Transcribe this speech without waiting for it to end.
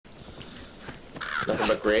Nothing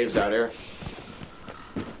but graves out here.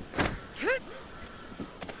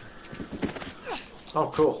 Oh,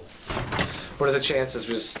 cool. What are the chances?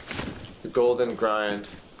 Just the golden grind,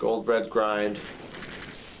 gold red grind.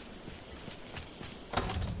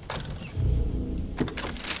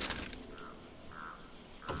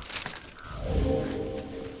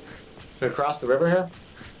 Can we cross the river here?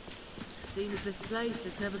 Seems this place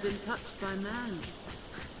has never been touched by man.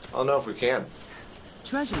 I don't know if we can.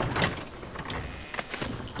 Treasure, perhaps.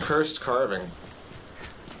 Cursed carving.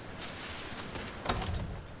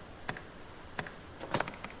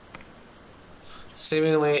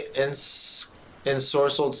 Seemingly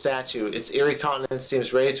ensorcelled statue. Its eerie countenance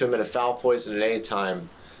seems ready to emit a foul poison at any time.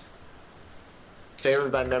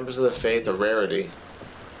 Favored by members of the faith, a rarity.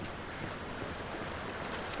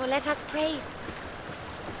 Well, let us pray.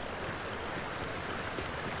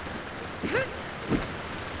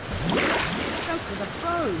 Soaked to the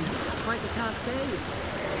bone. Quite the cascade.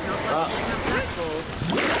 Not like to attempt that fall.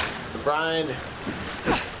 The brine.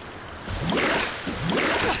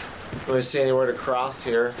 Don't really see anywhere to cross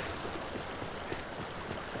here.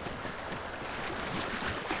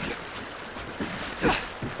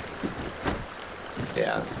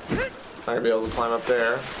 Yeah. Not gonna be able to climb up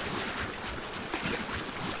there.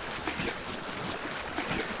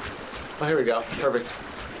 Oh, here we go. Perfect.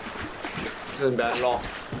 This isn't bad at all.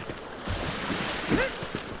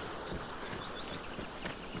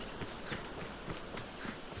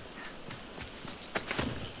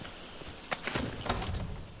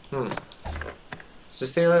 Is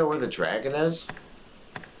this the area where the dragon is?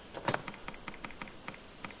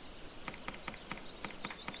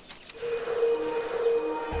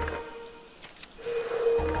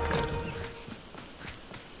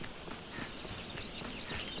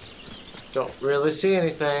 Don't really see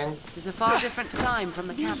anything. It is a far different climb from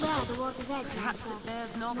the capital. Beware the water's edge, Perhaps Master. it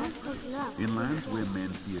bears novel Monsters fruit. lurk. In lands where men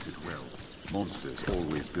feared it well, monsters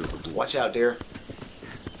always fill the void. Watch out, dear.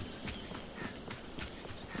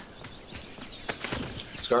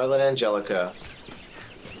 Scarlet Angelica.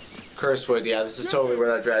 Cursewood, yeah, this is totally where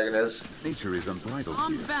that dragon is. Nature is unbridled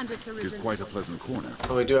Armed here. bandits are It is risen. quite a pleasant corner.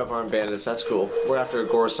 Oh, we do have armed bandits, that's cool. We're after a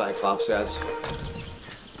gore cyclops, guys.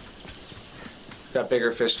 Got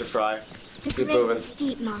bigger fish to fry. The Keep grave moving. is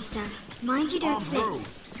deep, Master. Mind you don't slip.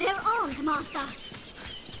 They're armed, Master.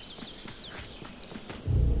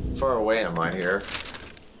 Far away am I here?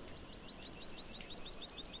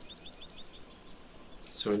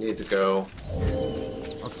 So we need to go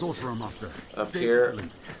A sorcerer master. Up Stay here.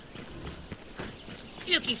 vigilant.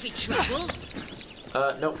 Looking for trouble?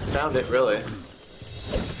 Nope, found it, really. You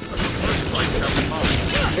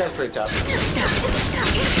guys are pretty tough.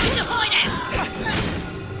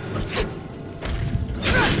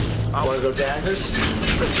 I wanna go daggers?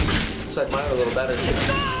 Looks like mine are a little better.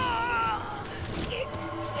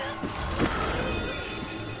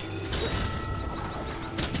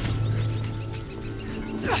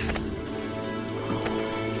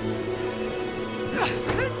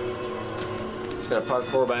 Just gonna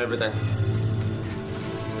parkour by everything.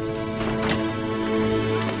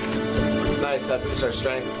 Nice, that boosts our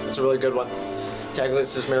strength. That's a really good one.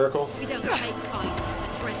 Taglus's miracle. We don't take kind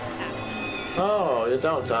to trespass. Oh, you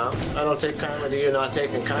don't, huh? I don't take kindly to you not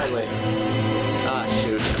taking kindly. Ah,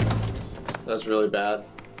 shoot. That's really bad.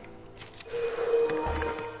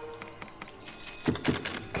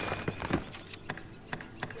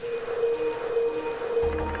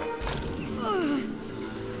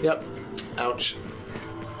 Yep. Ouch.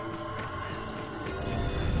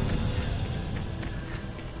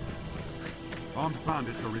 Armed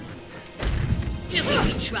bandits arisen.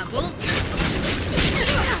 Looking for trouble?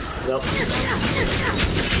 Nope. In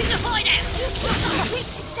the hideout! Quick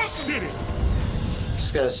succession.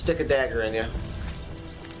 Just gonna stick a dagger in you.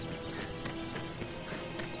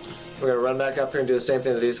 We're gonna run back up here and do the same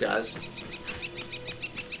thing to these guys.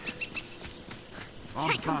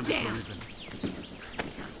 Armed Take 'em bandits down. arisen.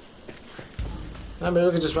 Maybe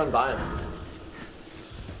we could just run by them.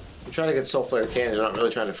 I'm trying to get Soul Flare Candy. I'm not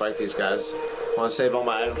really trying to fight these guys. I want to save all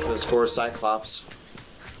my items for the score Cyclops.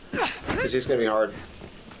 Because he's gonna be hard.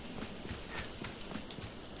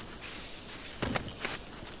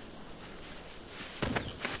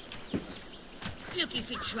 Looking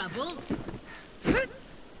for trouble?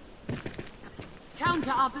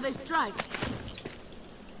 Counter after they strike.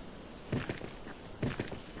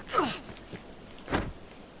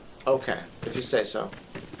 Okay, if you say so.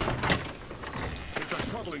 It's a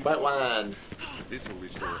troubling. Wet wine. This will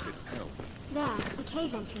restore a bit of health. There, a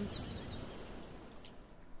cave entrance.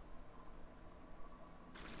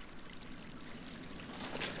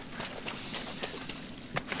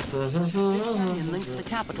 This canyon links the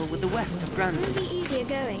capital with the west of It'll Grances. be easier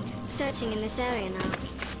going, searching in this area now.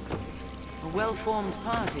 A well-formed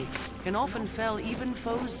party can often fell even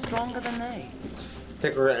foes stronger than they. I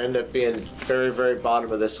think we're gonna end up being very, very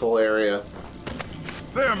bottom of this whole area.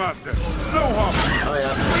 There, Master! Snowhawk! Oh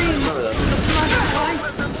yeah, I remember that.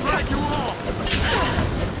 Let them drag you off!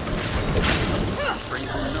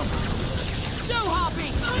 Strengthen numbers. Snow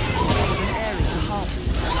harping! An area of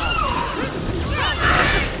harpies allowed.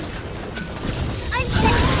 I'm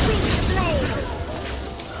setting free the blaze.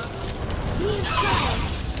 New trial.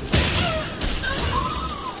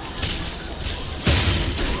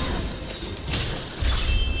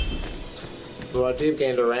 Muad'Dib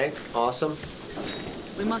gained a rank. Awesome.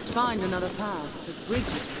 We must find another path. The bridge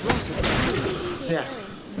is rotted. It'll be easier Yeah.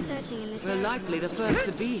 going, searching in this We're area. likely the first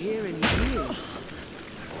to be here in years.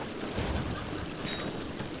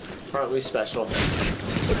 Aren't we special?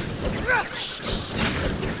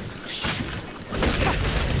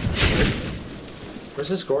 Where's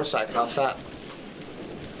this gore cyclops at?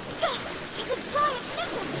 He's a giant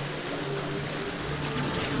lizard.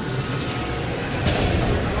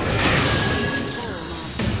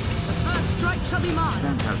 The first strike shall be mine.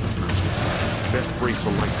 Phantasms, Master. Best brace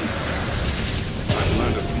for lightning. I've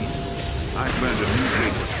learned a piece. I've learned a new way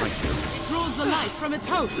to fight you. It draws the life from its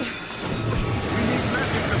host. We need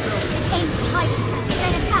magic to build it. Aim for hiding cell,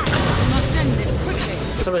 then attack. We must end this quickly.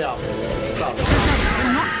 Somebody off this. Stop it. The Zealous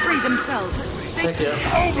will not free themselves. Stay Thank you.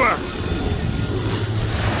 Over!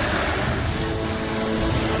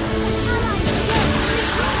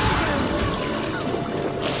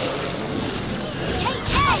 Take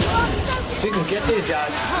care, you are so If you can get these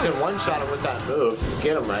guys, you can one-shot them with that move.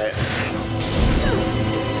 Get them right.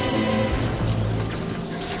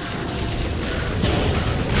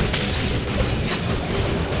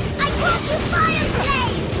 I brought you fire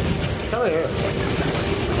blaze! Come here.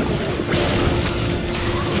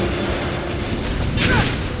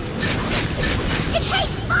 It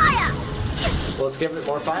hates fire! Well, let's give it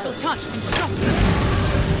more fire. the touch and shock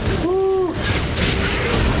them.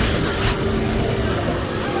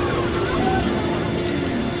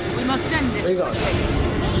 We must end Where you this. going?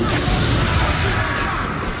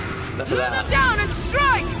 Enough of that. Down and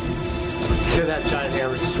strike! Look at that giant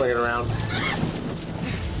hammer just swinging around.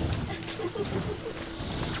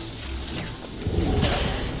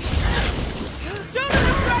 Don't let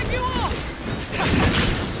them drag you off!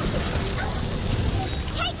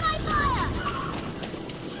 Take my fire!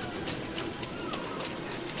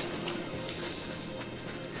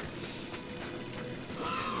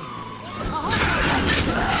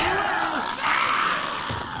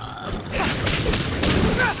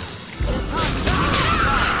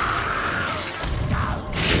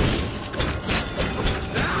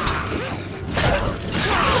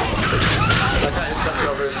 That guy is jumping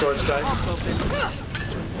over his sword strike.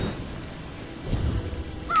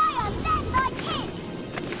 Fire, then thy kiss!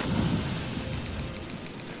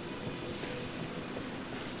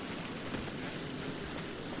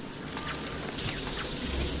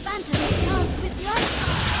 This phantom is charged with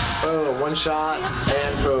light. Boom, one shot,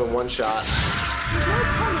 and boom, one shot. There's no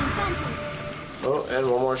common phantom. Oh, and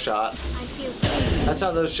one more shot. I feel pain. That's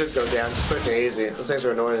how those should go down, quick and easy. Those things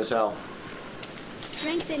are annoying as hell.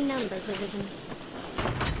 Strength in numbers, Arisen.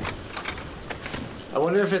 I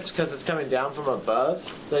wonder if it's because it's coming down from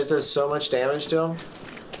above that it does so much damage to him.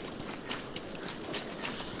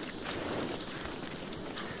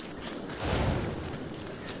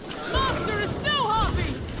 Master is snow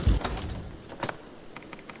harpy!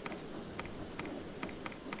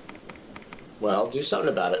 Well, do something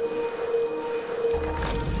about it.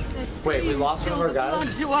 This Wait, we lost one of our spilled the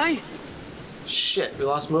guys? blood to ice. Shit, we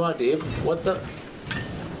lost Muad'Dib. What the?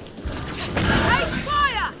 Take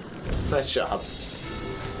fire! Nice job.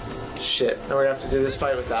 Shit, now we're gonna have to do this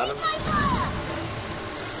fight without him.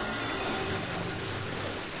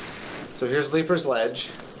 So here's Leaper's Ledge.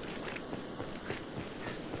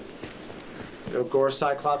 No Gore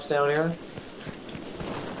Cyclops down here.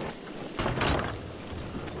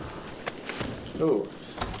 Ooh,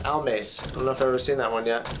 Almace. I don't know if I've ever seen that one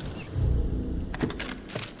yet.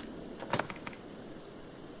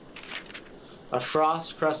 A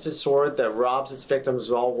frost-crusted sword that robs its victims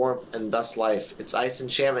of all warmth and thus life. Its ice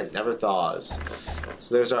enchantment never thaws.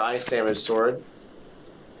 So there's our ice damage sword.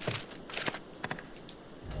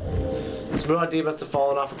 So Muad'Dib must have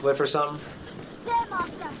fallen off a cliff or something. There,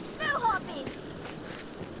 Master! Snow harpies!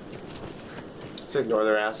 Let's ignore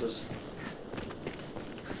their asses.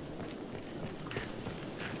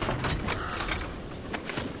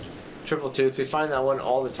 Triple Tooth, we find that one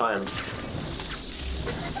all the time.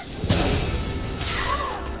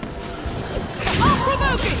 Up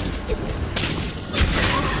Smoke it!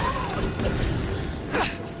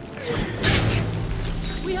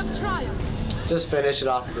 We have triumphed. Just finish it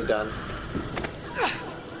off and we're done.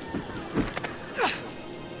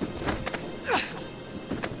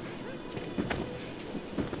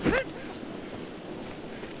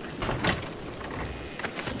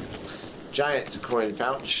 Giant coin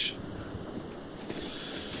pouch.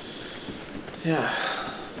 Yeah.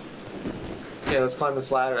 Okay, let's climb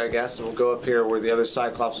this ladder, I guess, and we'll go up here where the other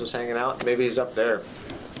Cyclops was hanging out. Maybe he's up there.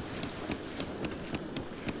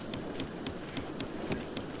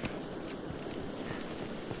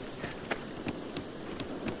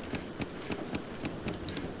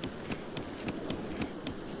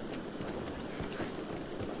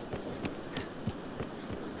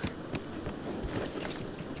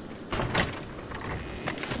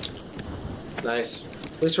 Nice.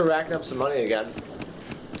 At least we're racking up some money again.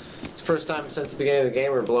 It's the first time since the beginning of the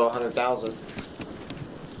game we're below 100,000.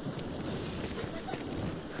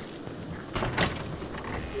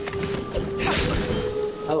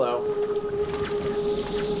 Hello.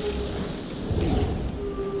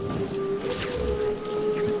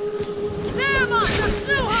 There, Master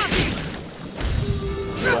Snow Harpies!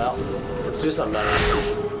 Well, let's do something about it.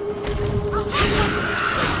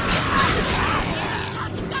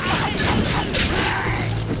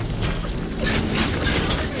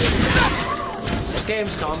 This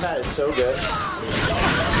game's combat is so good.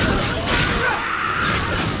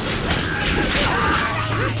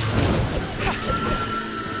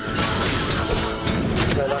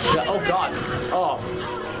 Oh god! Oh,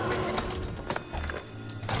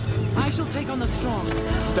 I shall take on the strong.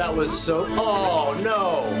 that was so. Oh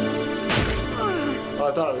no! Oh,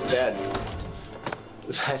 I thought I was dead.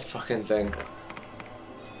 That fucking thing.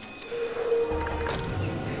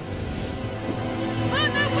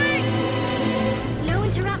 On their wings! No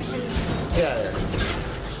interruptions. Yeah, there.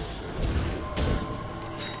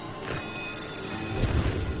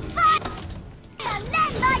 And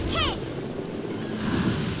then my kiss.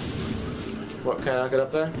 What, can I knock it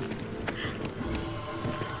up there?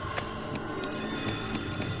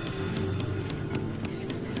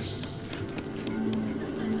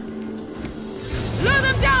 Lure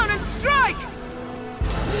them down and strike!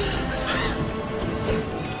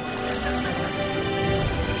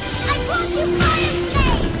 I want you fire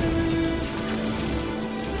blades.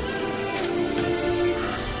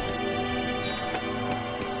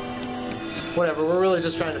 Whatever, we're really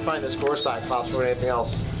just trying to find this core Cyclops more than anything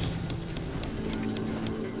else.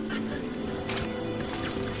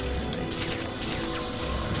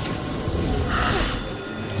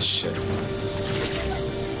 Shit.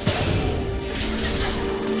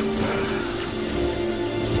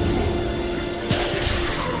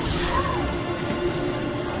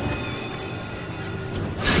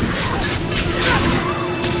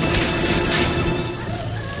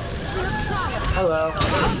 Hello.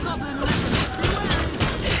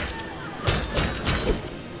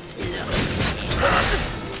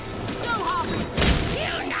 Snow Harpy!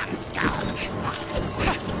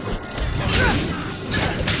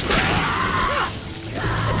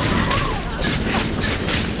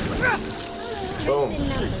 Boom. The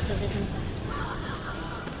numbers have risen.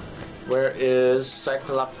 Where is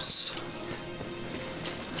Cyclops?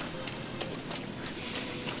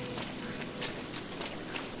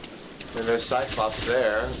 And there's Cyclops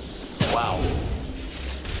there. Wow.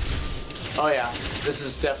 Oh yeah, this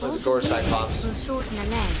is definitely the core Cyclops. Will shorten a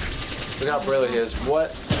leg. Look how brilliant he is.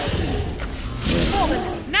 What?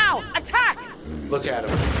 Forward! Now! Attack! Look at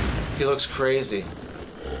him. He looks crazy.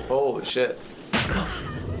 Holy shit.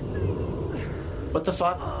 What the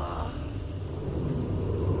fuck?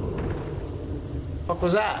 Fuck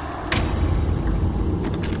was that?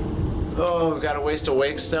 Oh, we got to waste a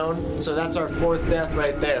wake stone. So that's our 4th death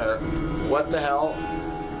right there. What the hell?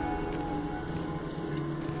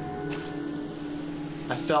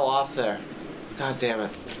 I fell off there. God damn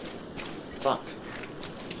it. Fuck.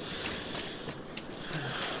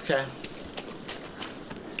 Okay.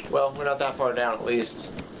 Well, we're not that far down at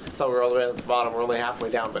least. I thought we were all the way at the bottom. We're only halfway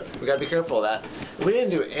down, but we gotta be careful of that. We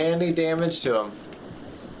didn't do any damage to him.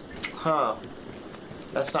 Huh.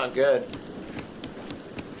 That's not good.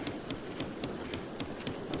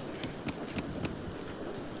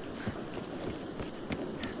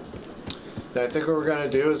 Now, I think what we're going to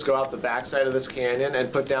do is go out the backside of this canyon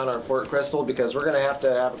and put down our port crystal because we're going to have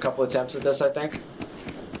a couple attempts at this, I think.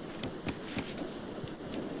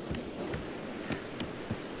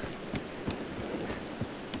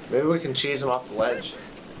 Maybe we can cheese him off the ledge.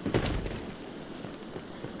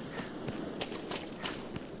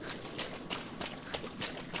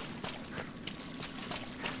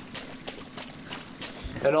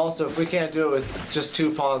 And also, if we can't do it with just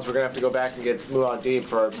 2 pawns, we're gonna have to go back and get Muad'Dib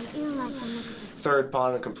for our I feel like I'm looking at this. 3rd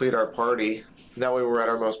pawn and complete our party. That way we're at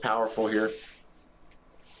our most powerful here.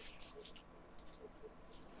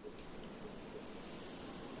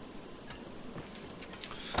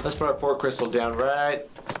 Let's put our port crystal down right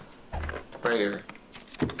here.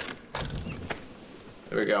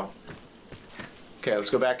 There we go. Okay, let's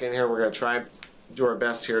go back in here. We're gonna try and do our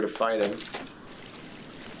best here to fight him.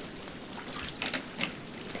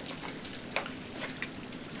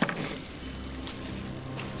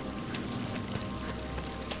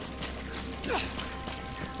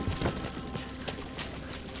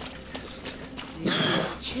 The air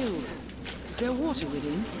is chilled. Is there water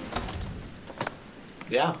within?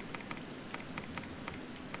 Yeah.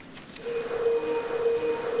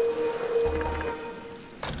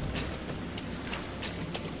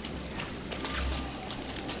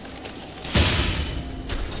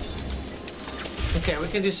 Okay, we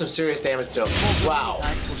can do some serious damage to him. Wow.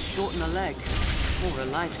 These will shorten a leg or a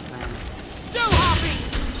lifespan. Snow harpy!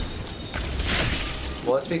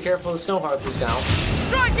 Well, let's be careful of the snow harpies now.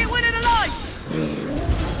 Strike it when it alights!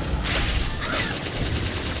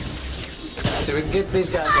 See, we can get these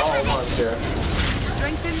guys all at once here.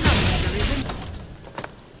 Strength in numbers, Arisen.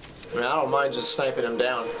 I mean, I don't mind just sniping them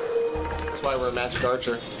down. That's why we're a magic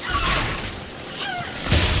archer.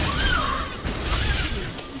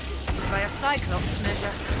 By a Cyclops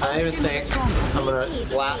measure. I even think I'm gonna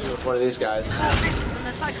blast him with one of these guys. More vicious than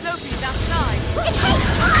the Cyclopes outside. It takes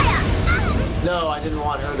fire! No, I didn't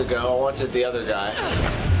want her to go. I wanted the other guy.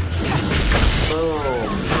 Boom.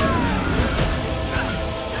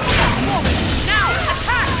 Now,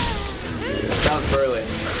 attack! That was Burley.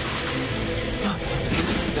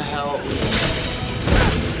 The hell?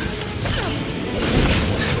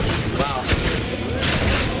 Wow.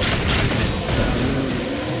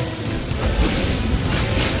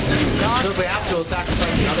 So if we have to, we'll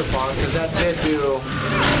sacrifice another pawn, because that did do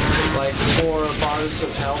like 4 bars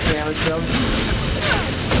of health damage to him.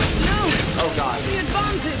 No! Oh god. The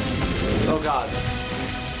advantage! Oh god.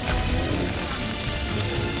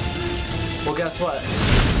 Well, guess what?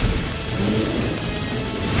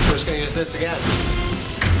 We're just gonna use this again.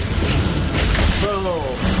 Boom!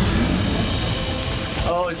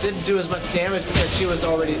 Oh, it didn't do as much damage because she was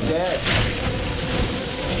already dead.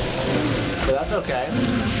 But that's okay.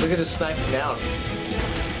 We can just snipe him down.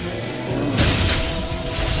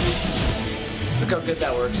 Look how good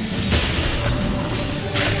that works.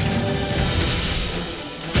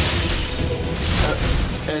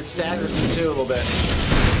 And it staggers him too a little bit.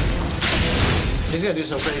 He's gonna do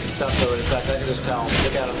some crazy stuff though in a second. I can just tell.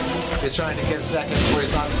 Look at him. He's trying to get a second where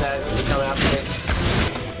he's not staggered to come after me.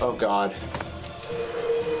 Oh god.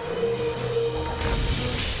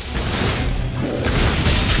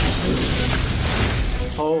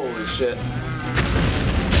 Holy shit.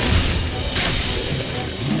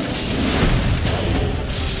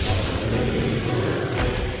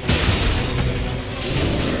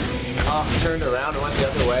 Oh, turned around and went the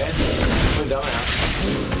other way. What a dumbass.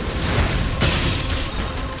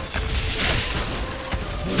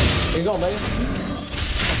 Where you going, buddy?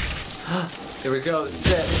 Here we go, this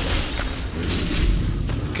is it.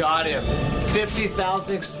 Got him.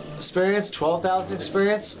 50,000 experience, 12,000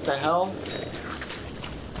 experience? What the hell?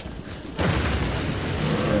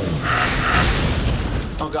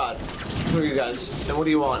 Oh god. Who are you guys? And what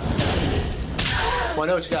do you want? Well, I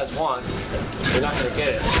know what you guys want. You're not gonna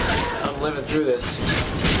get it. I'm living through this.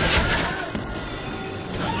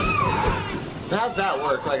 How's that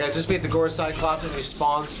work? Like, I just beat the Gore Cyclops and you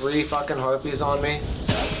spawn 3 fucking harpies on me?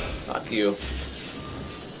 Fuck you.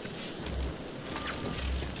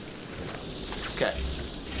 Okay.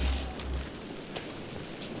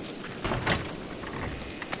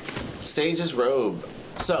 Sage's Robe.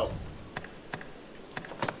 So,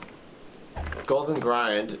 Golden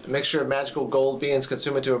Grind. A mixture of magical gold beans.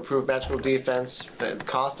 Consume it to improve magical defense at the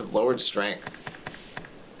cost of lowered strength.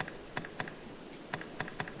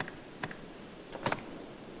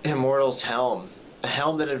 Immortal's Helm. A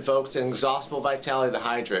helm that invokes an inexhaustible vitality of the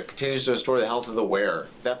Hydra. Continues to restore the health of the wearer.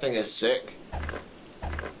 That thing is sick.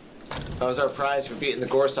 That was our prize for beating the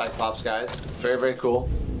Gore Cyclops, guys. Very, very cool.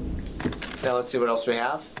 Now let's see what else we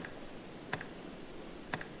have.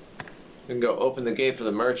 We can go open the gate for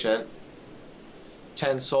the merchant.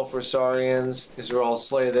 10 sulfur saurians. These are all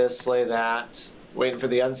slay this, slay that. Waiting for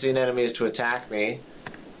the unseen enemies to attack me.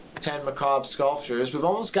 10 macabre sculptures. We've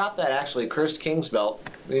almost got that actually. Cursed King's Belt.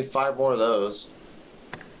 We need 5 more of those.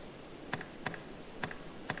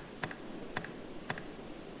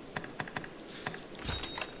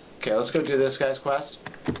 Okay, let's go do this guy's quest.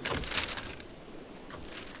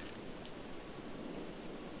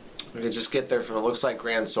 We could just get there from, it looks like,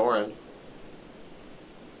 Grand Soren.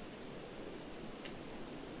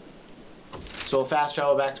 So we'll fast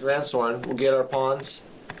travel back to Grand Soren. We'll get our pawns.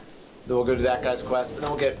 Then we'll go to that guy's quest. And then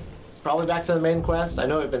we'll get probably back to the main quest. I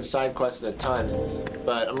know we've been side questing a ton,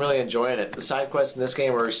 but I'm really enjoying it. The side quests in this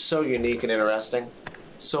game are so unique and interesting.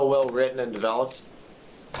 So well written and developed.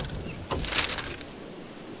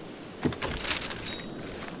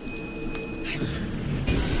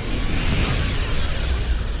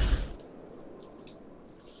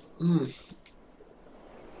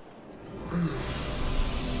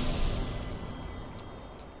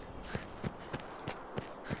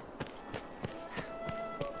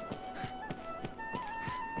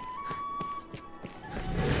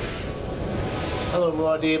 Hello,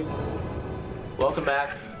 Muad'Dib. Welcome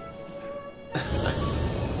back.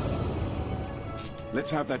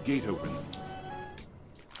 Let's have that gate open.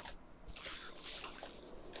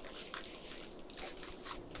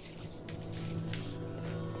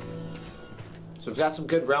 So we've got some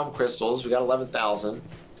good realm crystals. We got 11,000.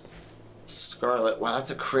 Scarlet. Wow, that's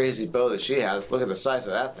a crazy bow that she has. Look at the size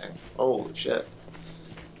of that thing. Holy shit.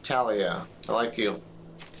 Talia, I like you.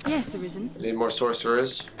 Yes, Arisen. Need more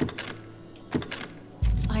sorcerers.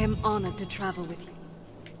 I am honored to travel with you.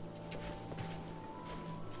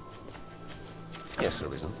 Yes,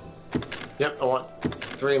 Arisen. Yep, I want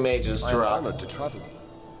 3 mages to I am rock. honored to travel.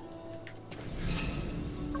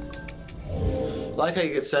 I like how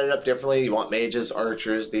you could set it up differently. You want mages,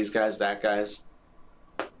 archers, these guys, that guys.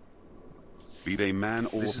 Be they man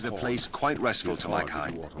or This is a pawn, place quite restful it's to my hard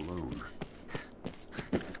kind. do aught alone.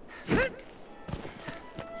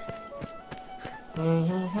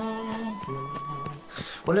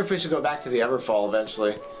 Wonder if we should go back to the Everfall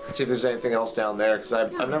eventually. See if there's anything else down there, because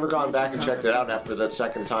I've never gone back and checked it out after that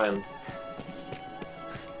second time.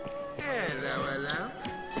 Hello, hello.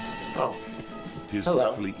 Oh, Tis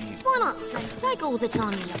Hello. awfully easy. Why not stay? Take all the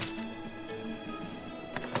time you like.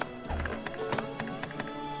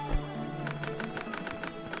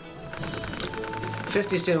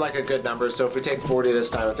 $50 seemed like a good number, so if we take 40 this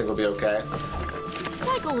time, I think we'll be okay.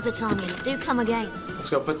 Take all the time you like. Do come again. Let's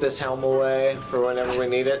go put this helm away for whenever we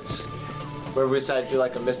need it. Where we decide to do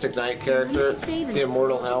like a Mystic Knight character, the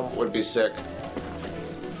Immortal Helm would be sick.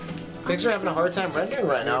 Things are having a hard time rendering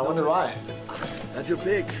right now, I wonder why. Have your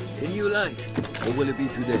pick. Any you like. What will it be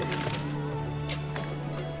today?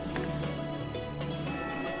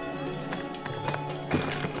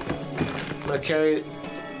 I'm gonna carry...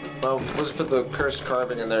 Well, we'll just put the cursed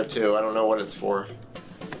carving in there too. I don't know what it's for.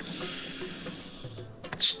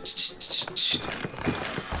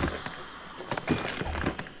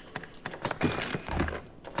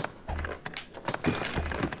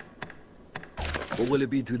 What will it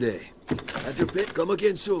be today? Have your pick. Come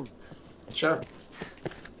again soon. Sure.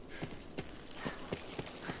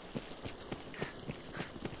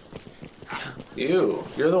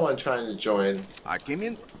 You're the one trying to join. I came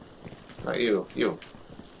in. Not you. You.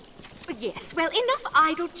 Yes, well, enough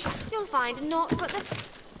idle chat. You'll find naught but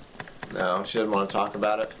the... No, she didn't want to talk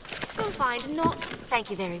about it. You'll find naught.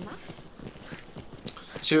 Thank you very much.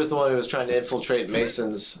 She was the one who was trying to infiltrate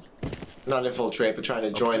Mason's... Not infiltrate, but trying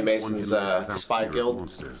to join Mason's spy guild.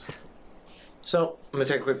 Monsters. So, I'm gonna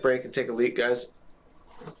take a quick break and take a leak, guys.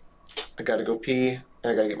 I gotta go pee, and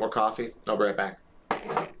I gotta get more coffee. I'll be right back.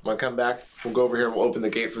 When I come back, we'll go over here and we'll open the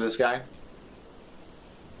gate for this guy.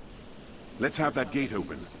 Let's have that gate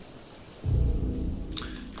open.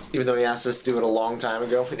 Even though he asked us to do it a long time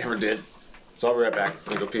ago, we never did. So I'll be right back.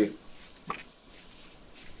 I'm gonna go pee.